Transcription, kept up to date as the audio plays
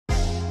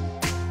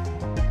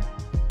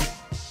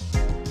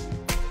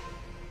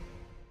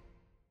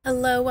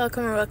Hello,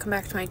 welcome or welcome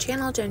back to my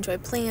channel, Jen Joy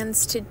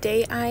Plans.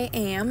 Today I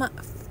am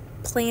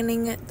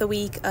planning the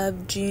week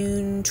of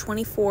June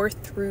 24th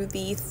through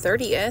the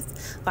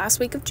 30th, last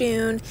week of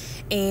June,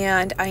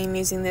 and I am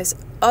using this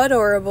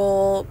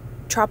adorable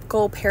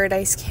Tropical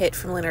Paradise kit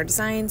from Lynner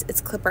Designs. It's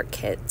clip art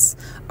kits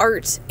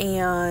art,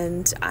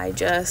 and I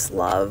just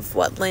love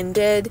what Lynn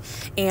did.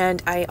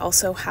 And I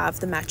also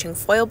have the matching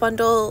foil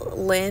bundle.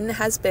 Lynn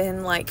has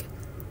been like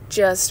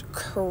just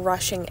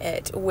crushing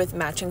it with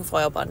matching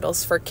foil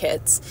bundles for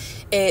kits.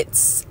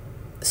 It's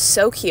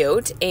so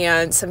cute,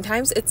 and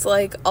sometimes it's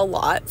like a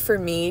lot for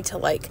me to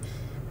like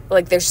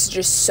there's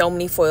just so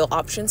many foil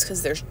options,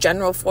 because there's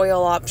general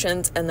foil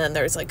options and then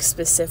there's like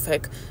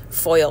specific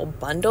foil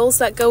bundles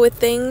that go with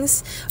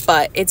things,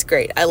 but it's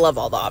great. I love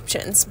all the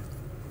options.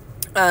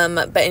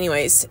 But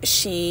anyways,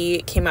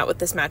 she came out with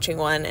this matching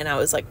one and I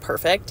was like,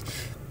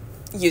 perfect.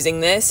 Using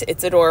this,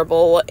 it's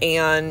adorable,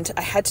 and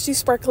I had to do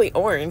sparkly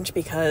orange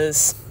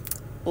because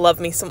love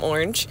me some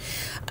orange.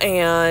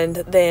 And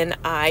then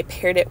I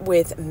paired it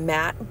with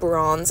matte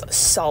bronze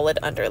solid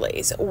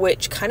underlays,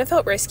 which kind of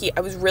felt risky. I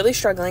was really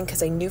struggling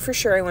because I knew for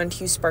sure I wanted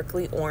to use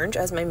sparkly orange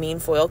as my main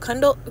foil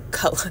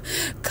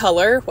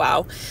color.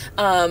 Wow.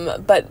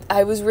 But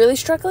I was really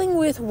struggling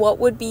with what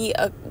would be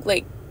a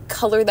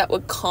color that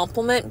would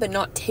complement but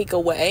not take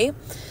away.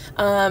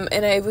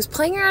 And I was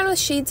playing around with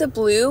shades of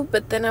blue,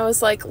 but then I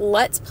was like,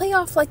 let's play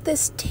off like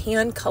this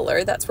tan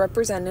color that's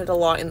represented a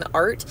lot in the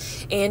art,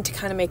 and to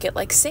kind of make it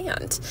like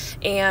sand.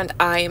 And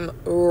I'm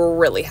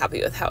really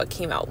happy with how it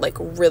came out, like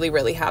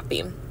really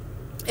happy.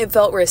 It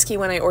felt risky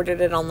when I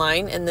ordered it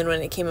online, and then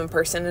when it came in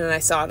person and I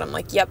saw it, I'm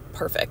like, yep,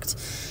 perfect.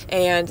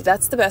 And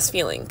that's the best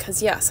feeling,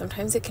 because yeah,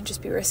 sometimes it can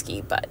just be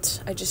risky,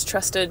 but I just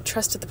trusted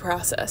the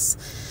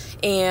process.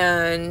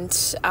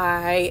 And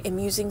I am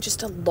using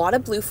just a lot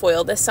of blue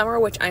foil this summer,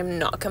 which I'm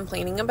not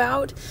complaining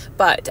about,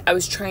 but I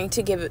was trying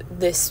to give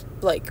this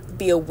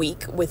be a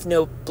week with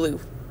no blue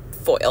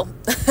foil.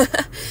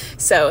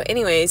 So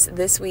anyways,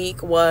 this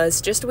week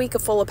was just a week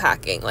of full of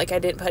packing. Like, I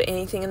didn't put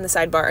anything in the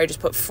sidebar. I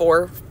just put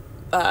 4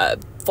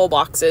 full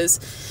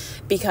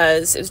boxes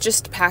because it was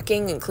just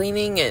packing and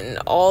cleaning and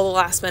all the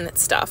last minute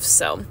stuff.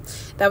 So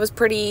that was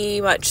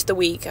pretty much the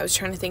week. I was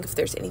trying to think if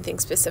there's anything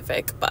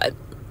specific, but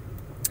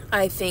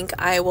I think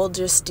I will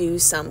just do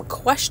some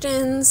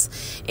questions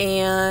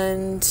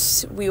and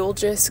we will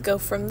just go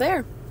from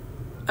there.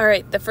 All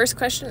right, the first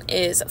question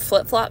is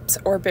flip-flops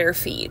or bare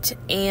feet?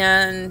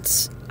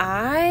 And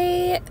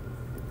I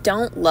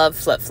don't love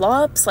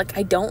flip-flops. Like,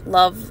 I don't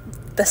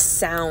love the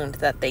sound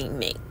that they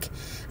make.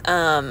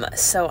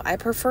 So I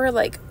prefer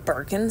like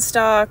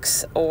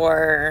Birkenstocks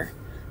or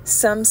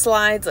some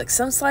slides. Like,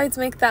 some slides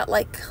make that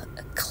like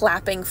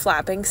clapping,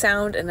 flapping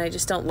sound, and I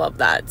just don't love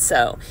that.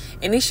 So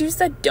any shoes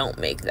that don't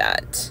make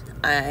that,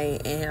 I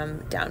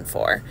am down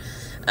for.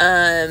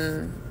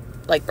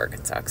 Like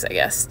Birkenstocks, I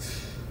guess.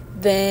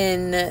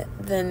 Then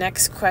the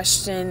next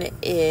question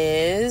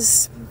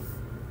is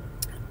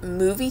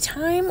movie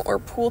time or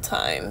pool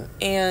time?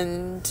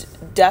 And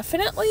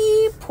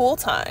definitely pool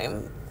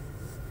time,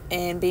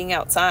 and being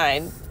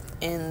outside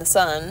in the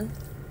sun,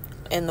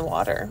 in the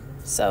water.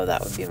 So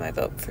that would be my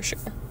vote for sure.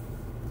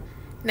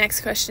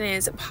 Next question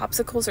is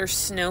popsicles or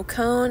snow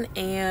cone?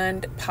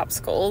 And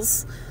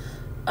popsicles.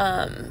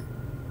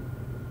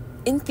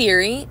 In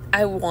theory,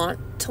 I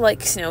want to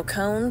like snow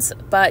cones,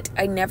 but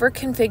I never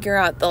can figure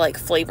out the like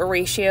flavor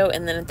ratio,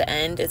 and then at the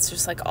end it's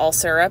just like all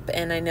syrup,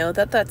 and I know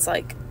that that's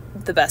like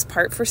the best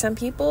part for some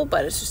people,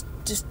 but it's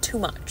just too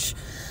much.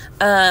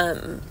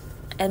 And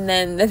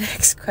then the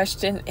next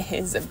question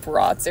is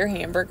brats or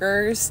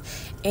hamburgers?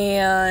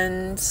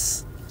 And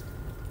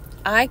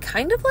I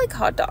kind of like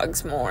hot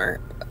dogs more.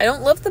 I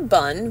don't love the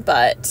bun,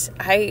 but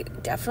I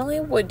definitely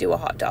would do a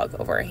hot dog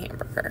over a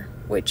hamburger,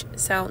 which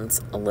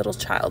sounds a little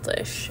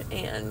childish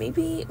and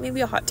maybe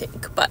a hot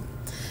take, but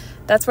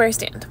that's where I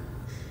stand.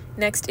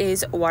 Next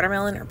is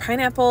watermelon or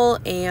pineapple,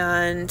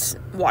 and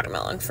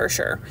watermelon for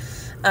sure.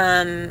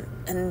 And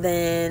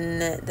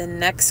then the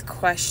next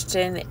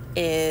question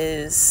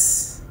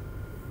is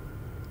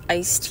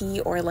iced tea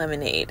or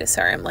lemonade.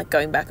 Sorry, I'm like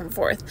going back and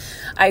forth.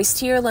 Iced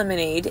tea or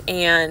lemonade?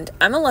 And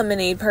I'm a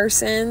lemonade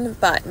person,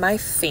 but my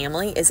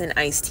family is an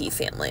iced tea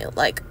family.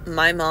 Like,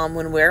 my mom,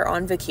 when we're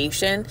on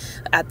vacation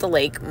at the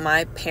lake,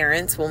 my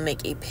parents will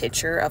make a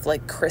pitcher of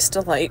like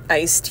Crystal Light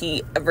iced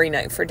tea every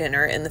night for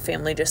dinner, and the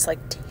family just like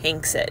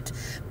tanks it.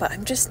 But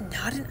I'm just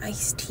not an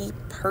iced tea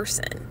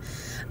person.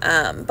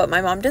 But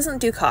my mom doesn't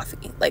do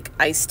coffee. Like,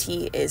 iced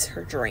tea is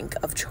her drink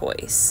of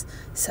choice.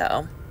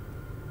 So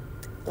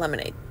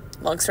lemonade.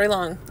 Long story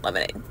long,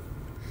 lemonade.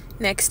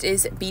 Next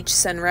is beach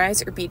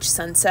sunrise or beach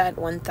sunset.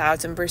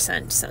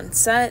 1000%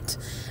 sunset.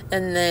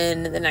 And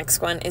then the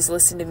next one is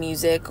listen to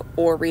music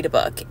or read a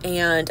book.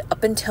 And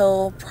up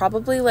until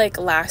probably like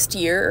last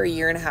year or a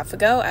year and a half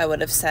ago, I would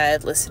have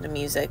said listen to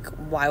music.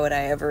 Why would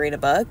I ever read a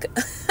book?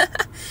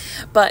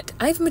 But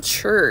I've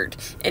matured,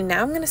 and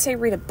now I'm going to say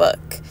read a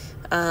book.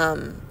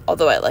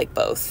 Although I like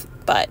both,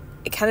 but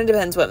it kind of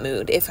depends what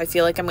mood. If I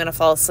feel like I'm going to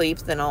fall asleep,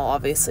 then I'll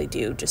obviously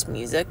do just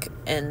music,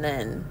 and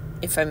then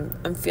if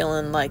I'm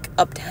feeling like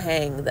up to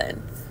hang,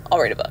 then I'll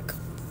read a book.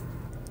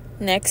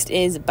 Next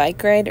is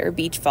bike ride or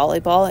beach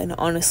volleyball, and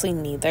honestly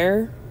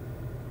neither.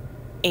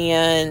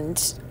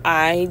 And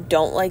I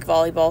don't like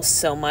volleyball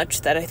so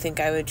much that I think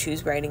I would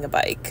choose riding a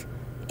bike.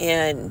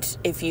 And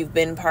if you've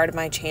been part of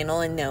my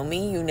channel and know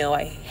me, you know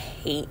I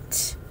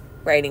hate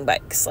riding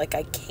bikes. Like,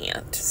 I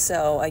can't,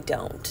 so I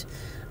don't.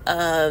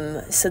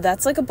 So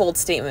that's like a bold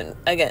statement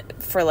again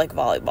for like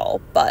volleyball,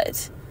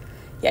 but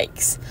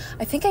yikes.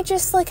 I think I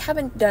just like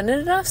haven't done it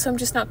enough, so I'm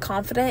just not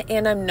confident,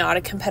 and I'm not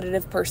a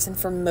competitive person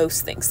for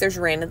most things. There's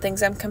random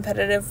things I'm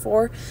competitive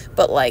for,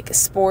 but like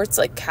sports,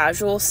 like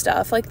casual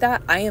stuff like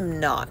that, I am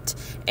not.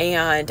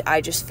 And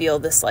I just feel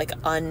this like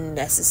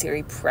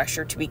unnecessary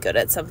pressure to be good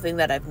at something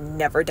that I've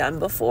never done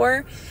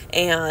before,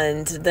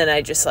 and then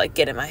I just like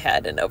get in my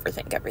head and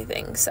overthink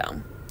everything. So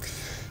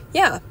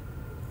yeah,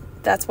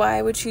 that's why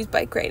I would choose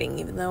bike riding,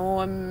 even though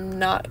I'm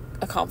not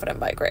a confident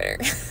bike rider.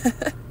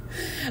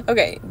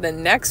 Okay, the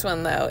next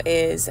one, though,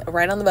 is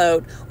ride on the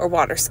boat or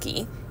water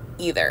ski.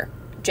 Either.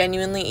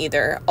 Genuinely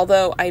either.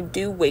 Although I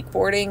do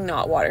wakeboarding,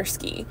 not water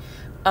ski.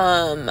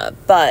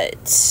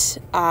 But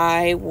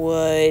I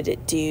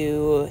would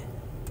do...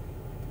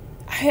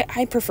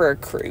 I prefer a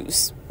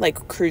cruise.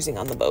 Like, cruising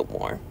on the boat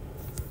more.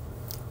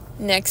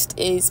 Next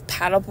is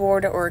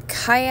paddleboard or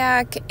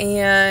kayak,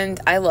 and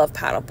I love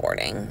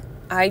paddleboarding.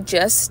 I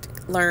just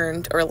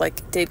learned, or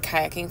like did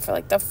kayaking for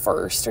like the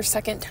first or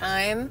second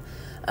time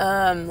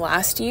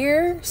last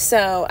year,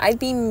 so I'd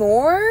be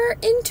more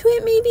into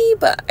it maybe,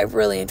 but I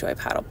really enjoy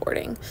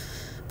paddleboarding,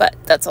 but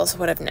that's also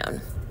what I've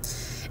known.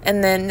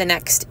 And then the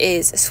next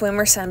is swim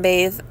or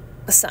sunbathe.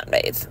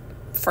 Sunbathe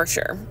for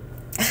sure.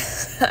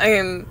 I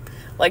am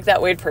like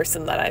that weird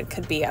person that I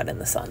could be out in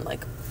the sun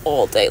like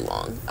all day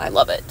long. I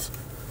love it.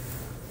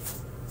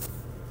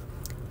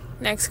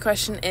 Next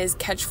question is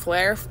catch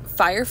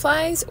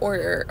fireflies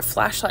or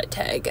flashlight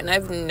tag. And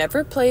I've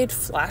never played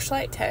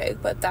flashlight tag,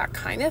 but that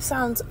kind of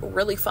sounds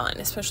really fun,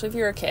 especially if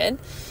you're a kid.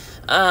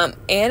 And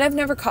I've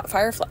never caught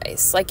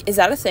fireflies. Like, is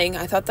that a thing?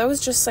 I thought that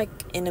was just like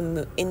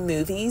in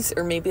movies,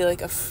 or maybe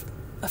like a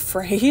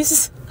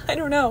phrase. I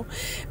don't know.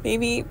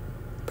 Maybe,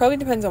 probably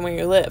depends on where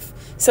you live.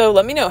 So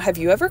let me know, have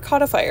you ever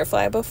caught a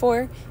firefly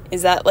before?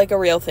 Is that like a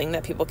real thing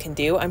that people can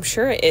do? I'm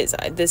sure it is.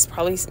 This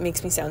probably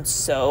makes me sound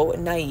so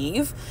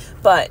naive,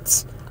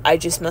 but I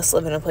just must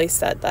live in a place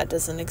that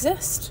doesn't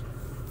exist.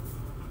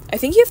 I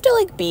think you have to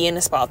like be in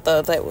a spot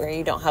though that where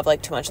you don't have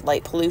like too much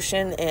light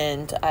pollution,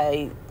 and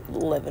I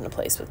live in a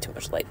place with too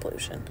much light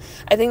pollution.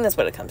 I think that's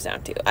what it comes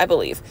down to, I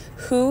believe.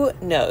 Who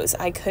knows?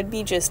 I could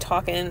be just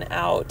talking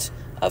out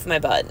of my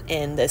butt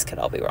and this could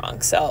all be wrong.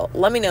 So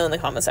let me know in the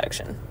comment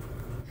section.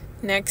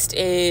 Next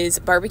is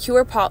barbecue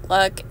or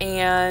potluck,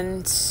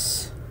 and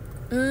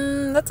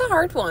that's a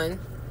hard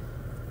one.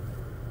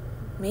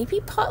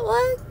 Maybe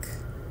potluck?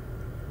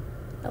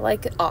 I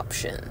like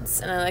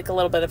options, and I like a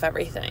little bit of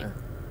everything.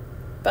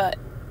 But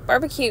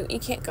barbecue, you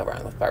can't go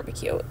wrong with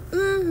barbecue.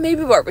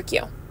 Maybe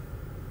barbecue.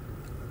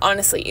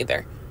 Honestly,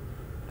 either.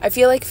 I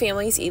feel like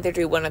families either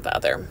do one or the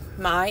other.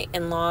 My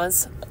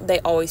in-laws, they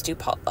always do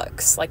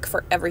potlucks, like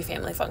for every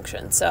family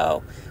function.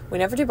 So we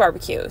never do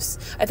barbecues.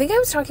 I think I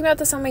was talking about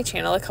this on my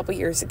channel a couple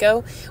years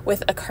ago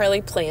with a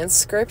Carly Plans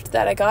script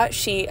that I got.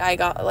 I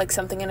got like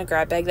something in a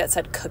grab bag that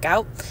said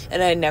cookout,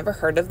 and I had never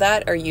heard of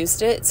that or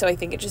used it. So I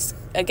think it just,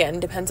 again,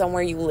 depends on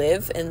where you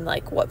live and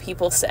like what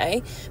people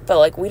say. But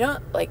like, we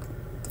don't, like,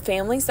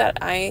 families that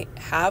I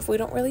have, we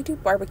don't really do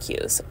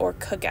barbecues or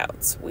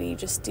cookouts. We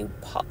just do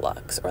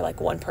potlucks, or like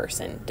one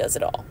person does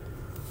it all.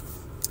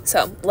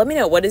 So let me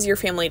know, what does your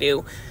family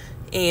do?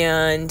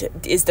 And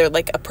is there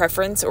like a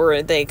preference, or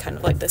are they kind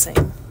of like the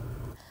same?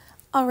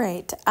 All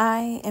right,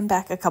 I am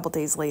back a couple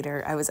days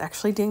later. I was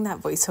actually doing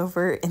that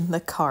voiceover in the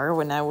car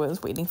when I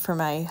was waiting for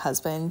my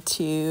husband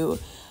to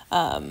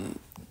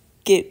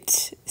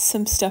get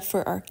some stuff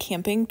for our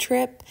camping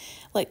trip,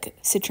 like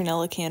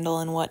citronella candle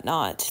and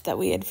whatnot that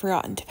we had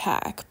forgotten to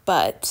pack.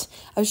 But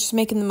I was just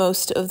making the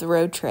most of the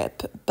road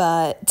trip.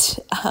 But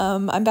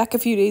I'm back a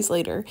few days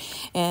later,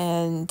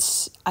 and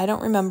I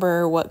don't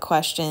remember what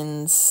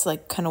questions,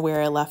 like kind of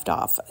where I left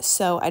off.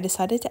 So I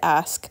decided to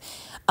ask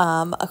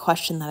a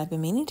question that I've been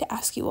meaning to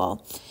ask you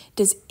all.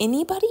 Does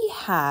anybody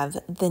have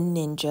the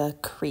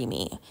Ninja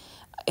Creamy?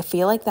 I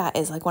feel like that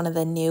is like one of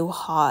the new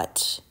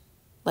hot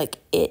like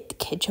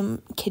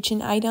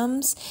kitchen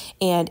items,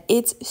 and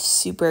it's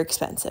super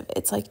expensive.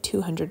 It's like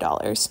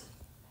 $200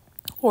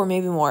 or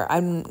maybe more.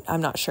 I'm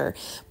not sure,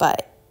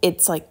 but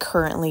it's like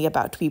currently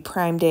about to be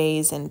Prime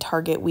Days and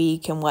Target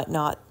Week and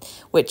whatnot,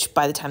 which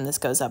by the time this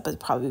goes up is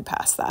probably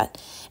past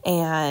that.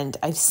 And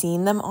I've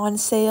seen them on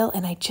sale,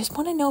 and I just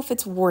want to know if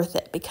it's worth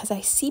it, because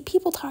I see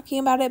people talking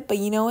about it, but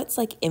you know, it's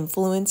like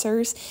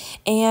influencers,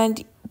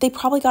 and they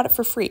probably got it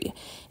for free.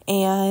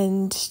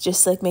 and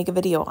just like make a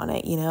video on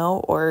it, you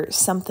know, or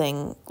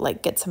something,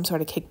 like get some sort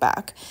of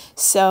kickback.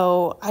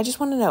 So I just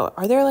want to know,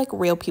 are there like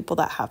real people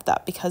that have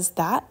that? Because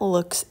that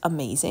looks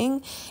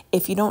amazing.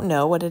 If you don't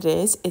know what it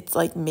is, it's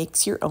like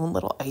makes your own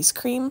little ice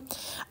cream.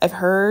 I've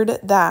heard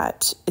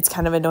that it's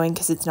kind of annoying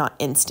because it's not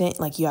instant.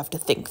 Like you have to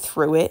think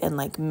through it and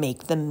like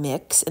make the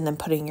mix and then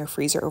put it in your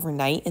freezer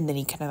overnight, and then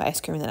you can have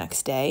ice cream the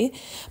next day.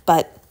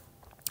 But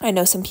I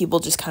know some people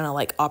just kind of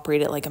like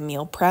operate it like a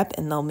meal prep,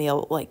 and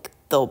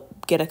they'll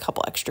get a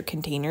couple extra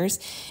containers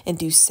and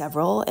do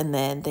several, and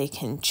then they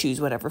can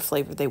choose whatever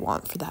flavor they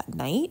want for that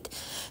night.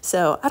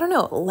 So I don't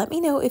know. Let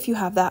me know if you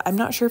have that. I'm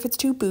not sure if it's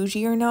too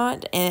bougie or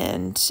not,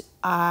 and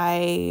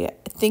I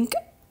think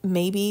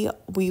maybe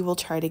we will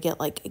try to get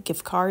like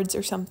gift cards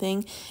or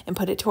something and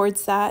put it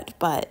towards that,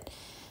 but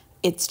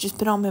it's just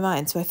been on my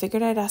mind. So I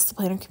figured I'd ask the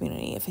planner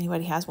community if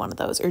anybody has one of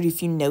those, or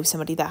if you know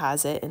somebody that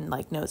has it and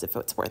like knows if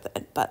it's worth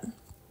it. But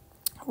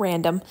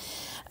random.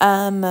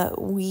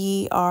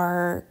 We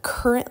are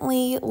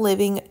currently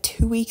living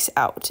 2 weeks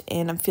out,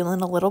 and I'm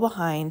feeling a little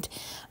behind,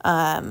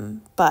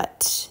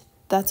 but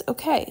that's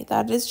okay.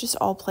 That is just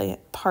all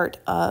part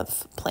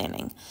of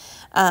planning.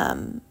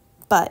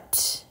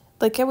 But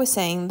like I was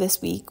saying,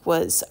 this week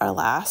was our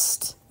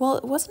last, well,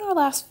 it wasn't our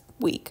last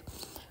week.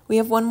 We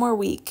have one more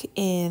week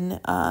in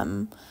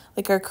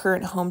like our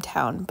current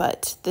hometown,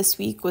 but this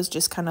week was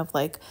just kind of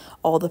like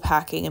all the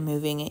packing and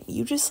moving.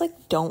 You just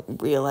like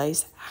don't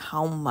realize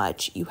how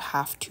much you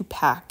have to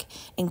pack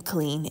and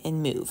clean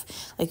and move.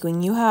 Like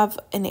when you have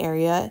an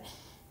area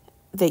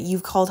that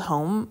you've called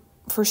home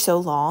for so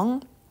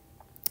long,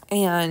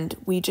 and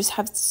we just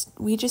had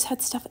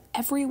stuff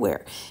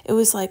everywhere. It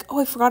was like, oh,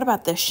 I forgot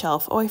about this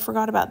shelf. Oh, I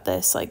forgot about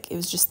this. Like it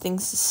was just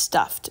things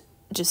stuffed,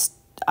 just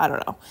I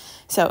don't know.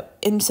 So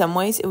in some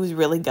ways it was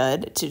really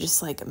good to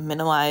just like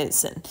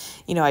minimize, and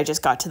you know, I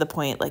just got to the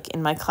point like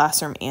in my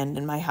classroom and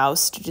in my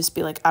house to just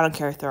be like, I don't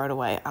care, throw it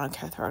away. I don't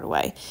care, throw it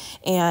away.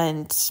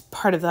 And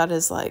part of that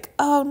is like,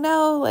 oh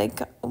no, like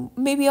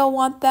maybe I'll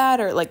want that,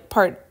 or like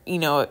you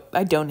know,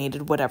 I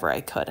donated whatever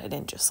I could. I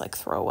didn't just like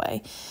throw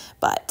away.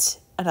 But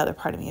another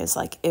part of me is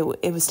like, it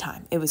was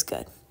time. It was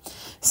good.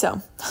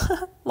 So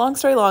long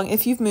story long,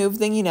 if you've moved,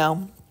 then you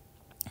know,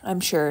 I'm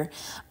sure.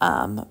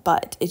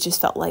 But it just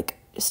felt like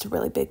just a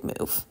really big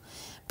move.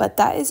 But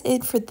that is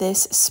it for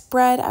this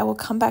spread. I will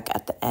come back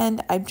at the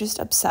end. I'm just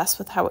obsessed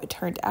with how it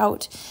turned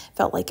out.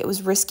 Felt like it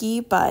was risky,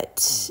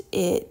 but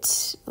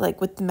it,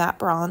 like with the matte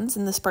bronze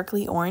and the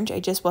sparkly orange, I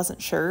just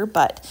wasn't sure.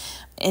 But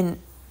in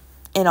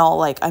all,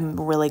 like, I'm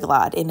really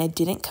glad. And it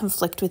didn't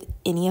conflict with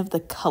any of the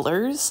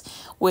colors,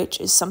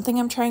 which is something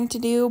I'm trying to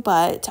do,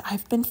 but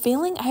I've been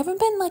failing. I haven't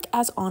been like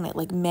as on it.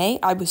 Like May,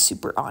 I was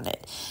super on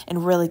it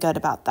and really good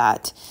about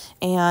that.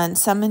 And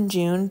some in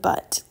June,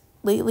 but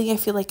lately I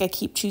feel like I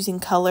keep choosing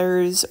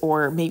colors,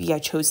 or maybe I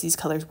chose these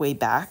colors way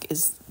back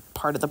is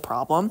part of the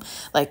problem.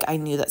 Like I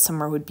knew that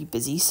summer would be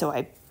busy, so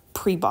I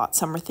pre-bought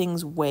summer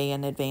things way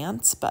in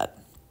advance. But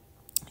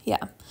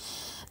yeah,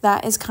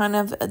 that is kind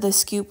of the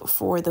scoop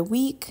for the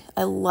week.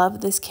 I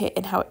love this kit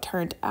and how it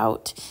turned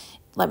out.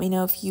 Let me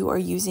know if you are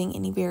using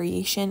any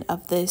variation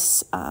of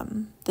this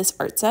this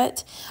art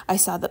set. I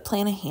saw that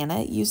Plana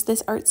Hannah used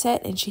this art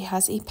set, and she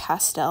has a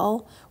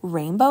pastel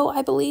rainbow,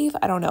 I believe.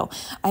 I don't know.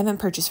 I haven't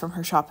purchased from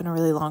her shop in a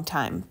really long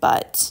time,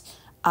 but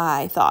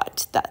I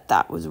thought that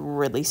that was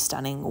really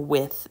stunning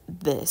with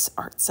this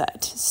art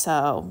set.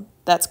 So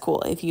that's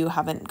cool if you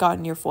haven't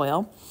gotten your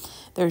foil.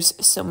 There's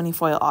so many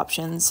foil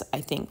options.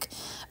 I think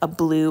a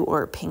blue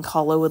or a pink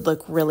hollow would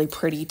look really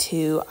pretty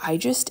too. I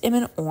just am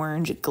an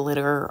orange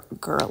glitter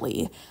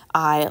girly.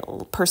 I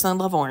personally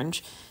love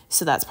orange,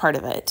 so that's part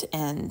of it.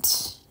 And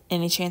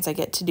any chance I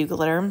get to do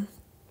glitter,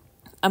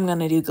 I'm going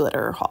to do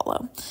glitter or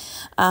hollow.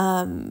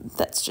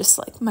 That's just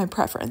like my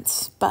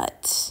preference.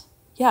 But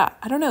yeah,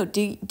 I don't know.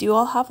 Do you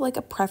all have like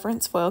a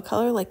preference foil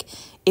color? Like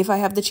if I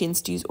have the chance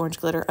to use orange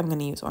glitter, I'm going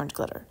to use orange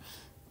glitter.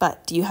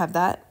 But do you have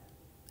that?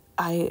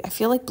 I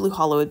feel like blue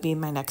hollow would be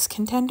my next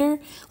contender.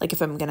 Like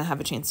if I'm going to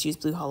have a chance to use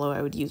blue hollow,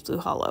 I would use blue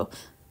hollow.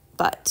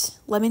 But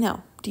let me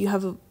know. Do you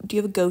have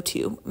a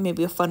go-to?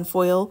 Maybe a fun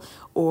foil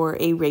or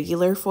a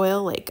regular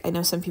foil? Like I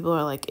know some people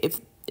are like, if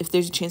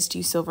there's a chance to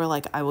use silver,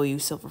 like I will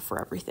use silver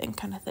for everything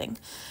kind of thing.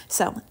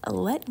 So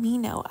let me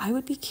know. I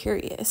would be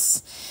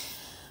curious.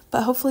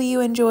 But hopefully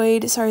you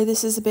enjoyed. Sorry,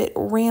 this is a bit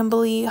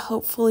rambly.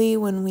 Hopefully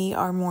when we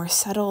are more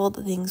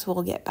settled, things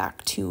will get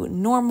back to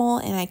normal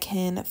and I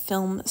can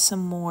film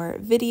some more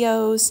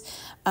videos.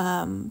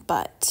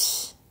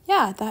 But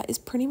yeah, that is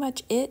pretty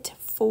much it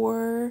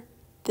for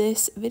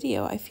this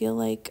video. I feel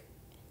like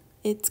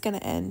it's going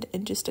to end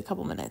in just a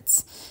couple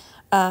minutes.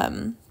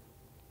 I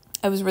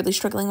was really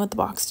struggling with the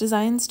box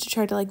designs to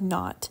try to like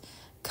not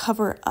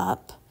cover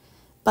up.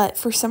 But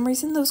for some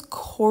reason, those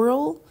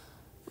coral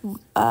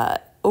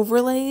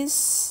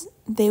overlays,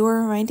 they were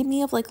reminding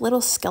me of like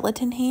little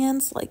skeleton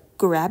hands like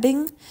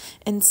grabbing,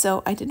 and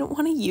so I didn't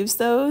want to use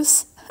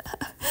those.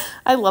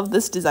 I love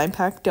this design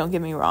pack, don't get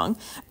me wrong,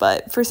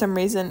 but for some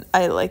reason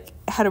I like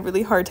had a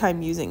really hard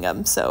time using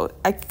them, so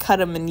I cut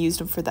them and used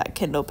them for that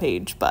Kindle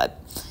page.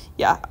 But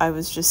yeah, I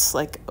was just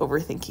like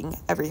overthinking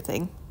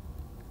everything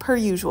per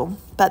usual.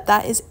 But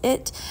that is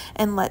it,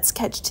 and let's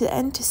catch to the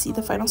end to see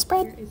the final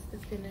spread. Here is the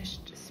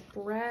finished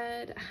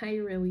spread. I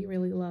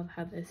really love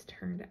how this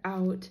turned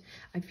out.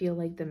 I feel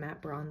like the matte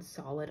bronze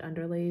solid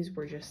underlays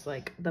were just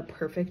like the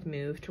perfect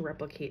move to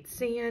replicate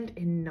sand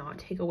and not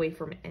take away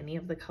from any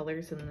of the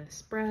colors in this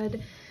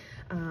spread.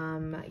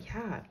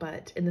 Yeah,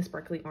 but in the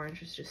sparkly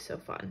orange is just so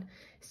fun.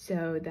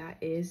 So that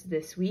is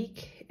this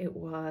week. It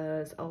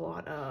was a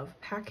lot of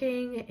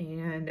packing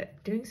and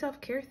doing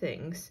self-care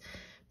things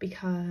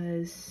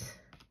because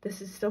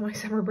this is still my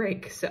summer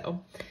break.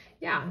 So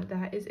yeah,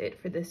 that is it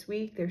for this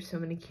week. There's so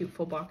many cute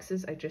full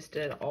boxes. I just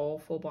did all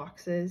full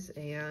boxes,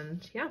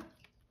 and yeah.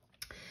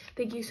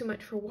 Thank you so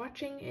much for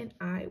watching, and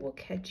I will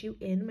catch you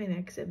in my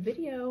next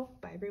video.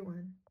 Bye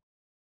everyone.